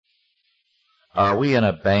Are we in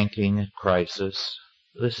a banking crisis?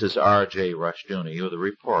 This is R.J. Rushdoony with a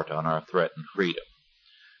report on our threatened freedom.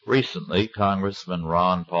 Recently, Congressman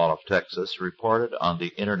Ron Paul of Texas reported on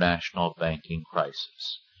the international banking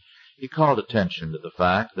crisis. He called attention to the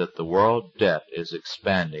fact that the world debt is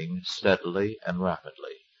expanding steadily and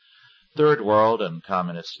rapidly. Third World and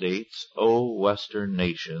communist states owe Western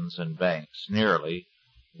nations and banks nearly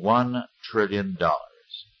 $1 trillion.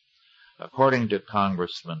 According to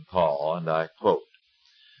Congressman Paul, and I quote,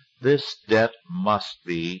 "This debt must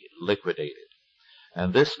be liquidated,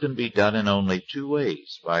 and this can be done in only two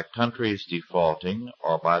ways, by countries defaulting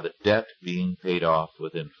or by the debt being paid off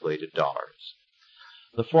with inflated dollars.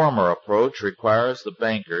 The former approach requires the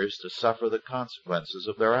bankers to suffer the consequences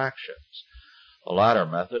of their actions. The latter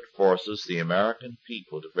method forces the American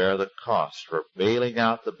people to bear the cost for bailing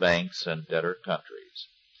out the banks and debtor countries.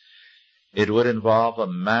 It would involve a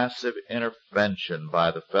massive intervention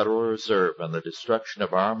by the Federal Reserve and the destruction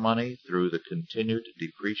of our money through the continued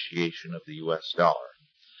depreciation of the U.S. dollar.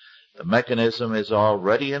 The mechanism is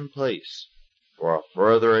already in place for a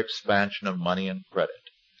further expansion of money and credit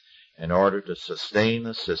in order to sustain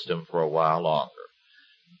the system for a while longer.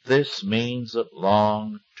 This means that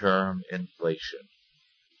long-term inflation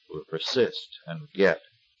will persist and get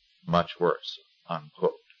much worse,"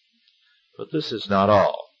 unquote. But this is not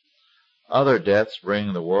all. Other debts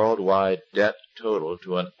bring the worldwide debt total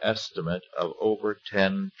to an estimate of over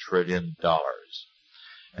 $10 trillion.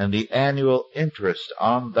 And the annual interest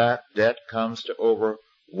on that debt comes to over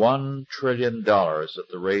 $1 trillion at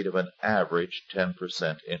the rate of an average 10%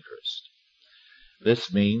 interest.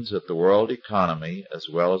 This means that the world economy, as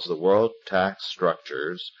well as the world tax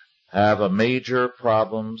structures, have a major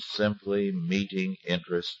problem simply meeting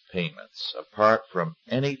interest payments, apart from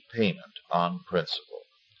any payment on principal.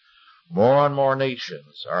 More and more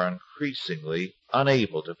nations are increasingly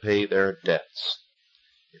unable to pay their debts.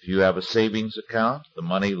 If you have a savings account, the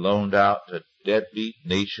money loaned out to deadbeat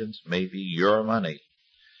nations may be your money,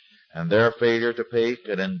 and their failure to pay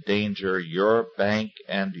can endanger your bank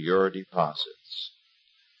and your deposits.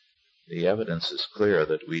 The evidence is clear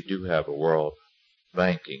that we do have a world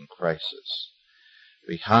banking crisis.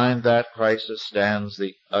 Behind that crisis stands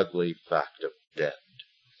the ugly fact of debt.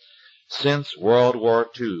 Since World War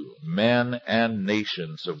II, men and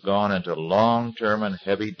nations have gone into long-term and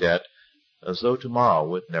heavy debt as though tomorrow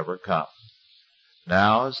would never come.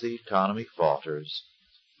 Now, as the economy falters,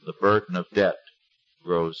 the burden of debt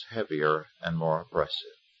grows heavier and more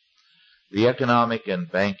oppressive. The economic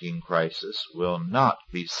and banking crisis will not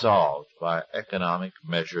be solved by economic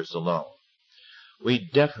measures alone. We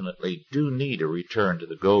definitely do need a return to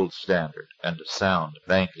the gold standard and to sound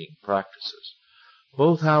banking practices.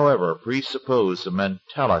 Both, however, presuppose a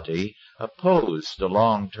mentality opposed to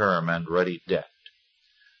long-term and ready debt.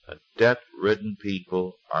 A debt-ridden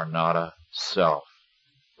people are not a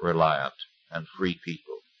self-reliant and free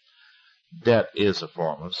people. Debt is a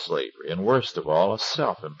form of slavery, and worst of all, a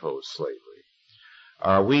self-imposed slavery.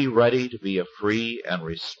 Are we ready to be a free and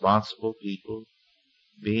responsible people?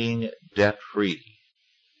 Being debt-free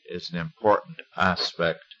is an important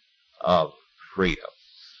aspect of freedom.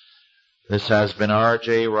 This has been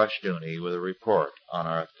R.J. Rushdoony with a report on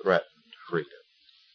our threatened freedom.